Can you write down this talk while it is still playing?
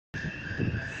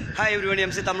Hi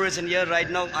everyone, Zee Tamil here.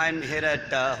 Right now I am here at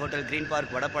Hotel Green Park,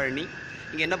 Vadapalani.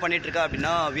 இங்கே என்ன பண்ணிட்டு இருக்கா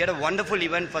அப்படின்னா we had a wonderful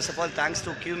event. First of all, thanks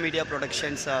to Q Media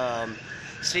Productions,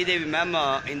 Sridevi ma'am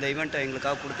இந்த event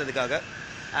எங்களுக்காக கொடுத்ததுக்காக.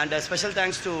 And special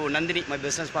thanks to Nandhini, my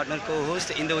business partner,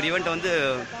 co-host. இந்த ஒரு event வந்து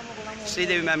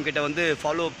Sridevi ma'am கிட்ட வந்து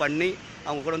ஃபாலோ பண்ணி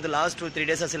அவங்க கூட வந்து லாஸ்ட் 2-3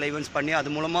 days சில ஈவெண்ட்ஸ் பண்ணி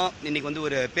அது மூலமாக இன்றைக்கி வந்து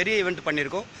ஒரு பெரிய ஈவெண்ட்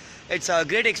பண்ணியிருக்கோம். It's a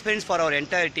great experience for our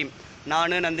entire team.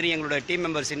 நான் நந்தினி எங்களோட டீம்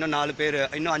மெம்பர்ஸ் இன்னும் 4 பேர்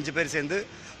இன்னும் 5 பேர் சேர்ந்து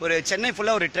ஒரு சென்னை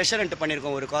ஃபுல்லாக ஒரு ட்ரெஷர் ஹண்ட்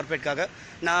பண்ணியிருக்கோம் ஒரு கார்பரேட்காக.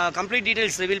 நான் கம்ப்ளீட்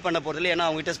டீட்டெயில்ஸ் ரிவீல் பண்ண போகிறதில்ல, ஏன்னா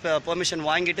அவங்ககிட்ட பெர்மிஷன்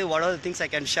வாங்கிட்டு what are things I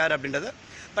can share அப்படின்றது.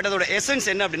 பட் அதோட எசன்ஸ்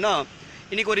என்ன அப்படின்னா,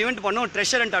 இன்றைக்கி ஒரு ஈவெண்ட் பண்ணோம்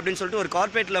ட்ரெஷர் ஹண்ட் அப்படின்னு சொல்லிட்டு ஒரு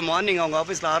கார்பரேட்டில் மார்னிங் அவங்க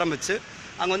ஆஃபீஸில் ஆரம்பிச்சு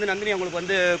அங்கே வந்து நந்தினி அவங்களுக்கு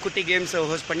வந்து குட்டி கேம்ஸ்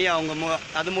ஹோஸ்ட் பண்ணி அவங்க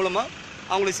அது மூலமாக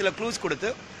அவங்களுக்கு சில க்ளூஸ்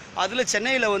கொடுத்து அதில்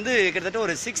சென்னையில் வந்து கிட்டத்தட்ட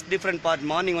ஒரு 6 டிஃப்ரெண்ட் பார்ட்.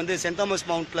 மார்னிங் வந்து சென்ட் தாமஸ்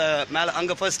மவுண்ட்டில் மேலே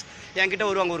அங்கே ஃபர்ஸ்ட் என்கிட்ட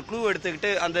வருவாங்க, ஒரு க்ளூ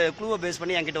எடுத்துக்கிட்டு அந்த க்ளூவை பேஸ்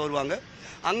பண்ணி என்கிட்ட வருவாங்க.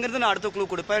 அங்கேருந்து நான் அடுத்த க்ளூ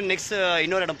கொடுப்பேன். நெக்ஸ்ட்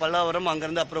இன்னொரு இடம் பல்லாவரம்,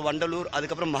 அங்கேருந்து அப்புறம் வண்டலூர்,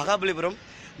 அதுக்கப்புறம் மகாபலிபுரம்,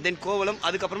 தென் கோவலம்,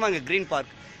 அதுக்கப்புறமா அங்கே க்ரீன்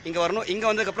பார்க் இங்கே வரணும். இங்கே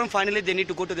வந்ததுக்கப்புறம் finally they need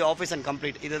to go to the office and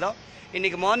complete. இதுதான்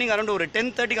இன்றைக்கி மார்னிங் அரௌண்ட் ஒரு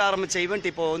 10:30க்கு ஆரம்பித்த ஈவெண்ட்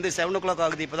இப்போ வந்து 7 o'clock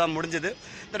ஆகுது, இப்போ தான் முடிஞ்சது.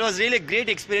 That was really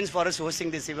great experience for us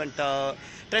hosting this event.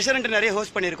 Treasure hunt நிறைய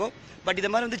ஹோஸ்ட் பண்ணியிருக்கோம். பட்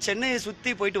இது மாதிரி வந்து சென்னையை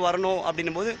சுற்றி போயிட்டு வரணும்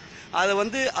அப்படின்னும் போது அதை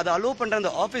அலோவ் பண்ணுற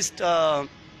அந்த ஆஃபீஸ்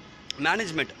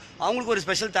மேனேஜ்மெண்ட் அவங்களுக்கு ஒரு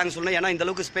ஸ்பெஷல் தேங்க்ஸ் சொல்லணும். ஏன்னா இந்த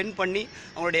அளவுக்கு ஸ்பெண்ட் பண்ணி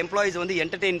அவங்களோட எம்ப்ளாயிஸ் வந்து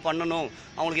என்டர்டெயின் பண்ணணும்,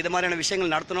 அவங்களுக்கு இது மாதிரியான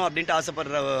விஷயங்கள் நடத்தணும் அப்படின்ட்டு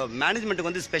ஆசைப்படுற மேனேஜ்மெண்ட்டுக்கு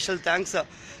வந்து ஸ்பெஷல் தேங்க்ஸ்.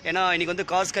 ஏன்னா இன்றைக்கி வந்து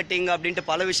காஸ்ட் கட்டிங் அப்படின்ட்டு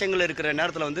பல விஷயங்கள் இருக்கிற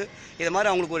நேரத்தில் வந்து இது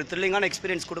மாதிரி அவங்களுக்கு ஒரு த்ரில்லிங்கான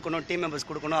எக்ஸ்பீரியன்ஸ் கொடுக்கணும், டீம் மெம்பர்ஸ்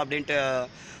கொடுக்கணும் அப்படின்ட்டு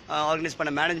ஆர்கனைஸ் பண்ண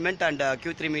மேனேஜ்மெண்ட் அண்ட்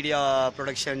Q3 மீடியா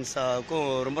ப்ரொடக்ஷன்ஸ்க்கும்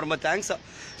ரொம்ப ரொம்ப thanks.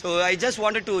 So I just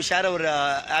wanted to share our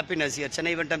happiness here.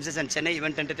 Chennai event எம்சீஸ் and Chennai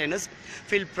event entertainers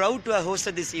feel proud to host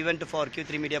this event for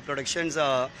Q3 media productions.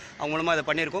 அவங்க மூலமாக இதை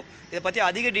பண்ணியிருக்கோம். இதை பற்றி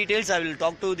அதிக details I will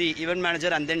talk to the event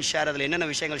manager and then share. அதில் என்னென்ன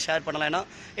விஷயங்கள் ஷேர் பண்ணலாம். ஏன்னா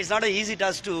it's not a easy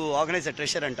task to organise a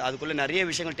treasure hunt. அதுக்குள்ளே நிறைய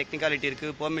விஷயங்கள் டெக்னிக்காலிட்டி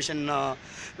இருக்குது, பெர்மிஷன்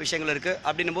விஷயங்கள் இருக்குது.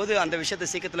 அப்படின்னும் போது அந்த விஷயத்தை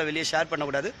சீக்கிரத்தில் வெளியே ஷேர்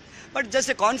பண்ணக்கூடாது. But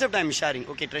just concept I am sharing.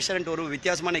 Okay, treasure hunt ஒரு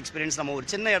வித்தியாசமான எக்ஸ்பீரியன்ஸ். நம்ம ஒரு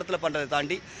சின்ன இடத்துல பண்ணுறதை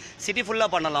தாண்டி சிட்டி ஃபுல்லாக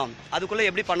பண்ணலாம். அதுக்குள்ளே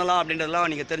எப்படி பண்ணலாம் அப்படின்றதெல்லாம்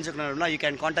நீங்கள் தெரிஞ்சுக்கணும்னா you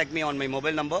can contact me on my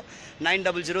mobile number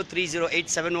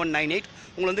 9003087198.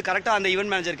 உங்களை வந்து கரெக்டாக அந்த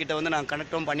ஈவெண்ட் மேனேஜர் கிட்ட வந்து நான்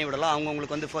கனெக்டும் பண்ணி விடலாம். அவங்க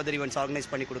உங்களுக்கு வந்து ஃபர்தர் ஈவெண்ட்ஸ் ஆர்கனைஸ்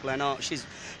பண்ணி கொடுக்கலாம். ஏன்னா ஷீ இஸ்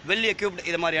வெல் எக்யூப்ட்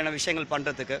இது மாதிரியான விஷயங்கள்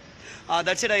பண்ணுறதுக்கு.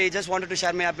 That's it. I just wanted to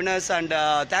share my happiness and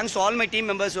thanks to all my team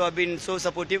members who have been so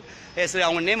supportive. சரி,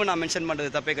 அவங்க நேம் நான் மென்ஷன்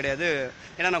பண்ணுறது தப்பே கிடையாது.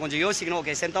 ஏன்னா நான் கொஞ்சம் யோசிக்கணும்.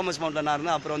 ஓகே, சென்ட் தாமஸ் மவுண்ட்டில் நான்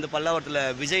இருந்தேன், அப்புறம் வந்து பல்லாவரத்தில்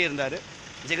விஜய் இருந்தார்,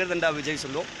 ஜெகர்தண்டா விஜய்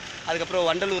சொல்லுவோம். அதுக்கப்புறம்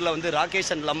வண்டலூரில் வந்து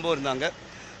ராகேஷ் அண்ட் லம்போ இருந்தாங்க.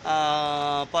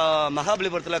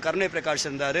 மகாபலிபுரத்தில் கருணை பிரகாஷ்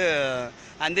இருந்தார்.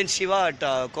 And then Siva at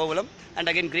Kovalam and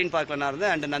again green பார்க்கில் நான்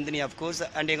இருந்தேன். அண்ட் நந்தினி ஆஃப்கோர்ஸ்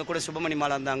அண்ட் எங்கள் கூட சுபமணி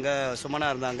மாலா இருந்தாங்க, சுமனா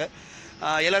இருந்தாங்க.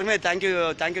 எல்லாருமே thank you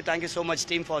so much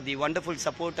team for the wonderful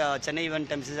support. Chennai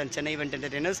event எம்சீஸ் and Chennai event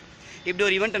entertainers இப்படி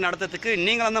ஒரு ஈவெண்ட்டை நடத்துறதுக்கு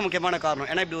நீங்களாம் தான் முக்கியமான காரணம்.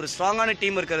 ஏன்னா இப்படி ஒரு ஸ்ட்ராங்கான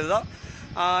டீம் இருக்கிறது தான்.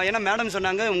 ஏன்னா மேடம்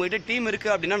சொன்னாங்க உங்கள்கிட்ட டீம்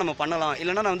இருக்குது அப்படின்னா நம்ம பண்ணலாம்,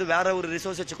 இல்லைனா நான் வந்து வேறு ஒரு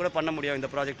ரிசோர்ஸ் வச்சு கூட பண்ண முடியும் இந்த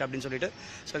ப்ராஜெக்ட் அப்படின்னு சொல்லிட்டு.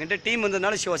 ஸோ என்கிட்ட டீம்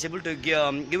வந்ததுனால she was able to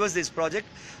give us this project.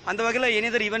 அந்த வகையில் any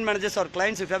other event managers R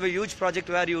clients if have a huge project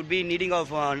where you would be needing of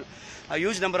a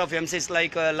huge number of MCs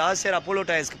like last year Apollo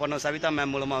Tyresக்கு பண்ணோம் Savitha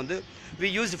ma'am மூலமாக வந்து we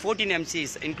used 14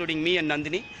 MCs including me and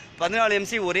Nandhini. 14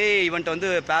 MC ஒரே event வந்து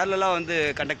பேரலாக வந்து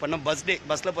conduct பண்ணோம்.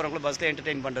 பஸ்ஸில் போகிறவங்களும் பஸ்ஸில்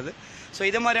என்டர்டெயின் பண்ணுறது. ஸோ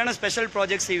இது மாதிரியான special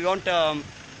projects you want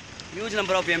huge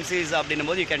number of MCs அப்படின்னும்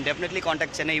போது you can definitely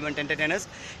contact Chennai Event Entertainers.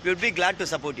 We would be glad to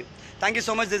support you. Thank you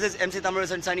so much. This is MC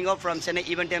Thamizharasan signing off from Chennai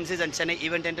Event MCs and Chennai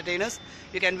Event Entertainers.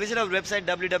 You can visit our website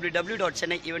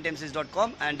www.chennaieventmcs.com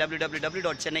and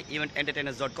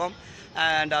www.chennaievententertainers.com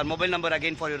and our mobile number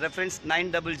again for your reference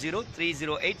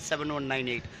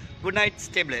 9003087198. Good night,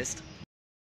 stay blessed.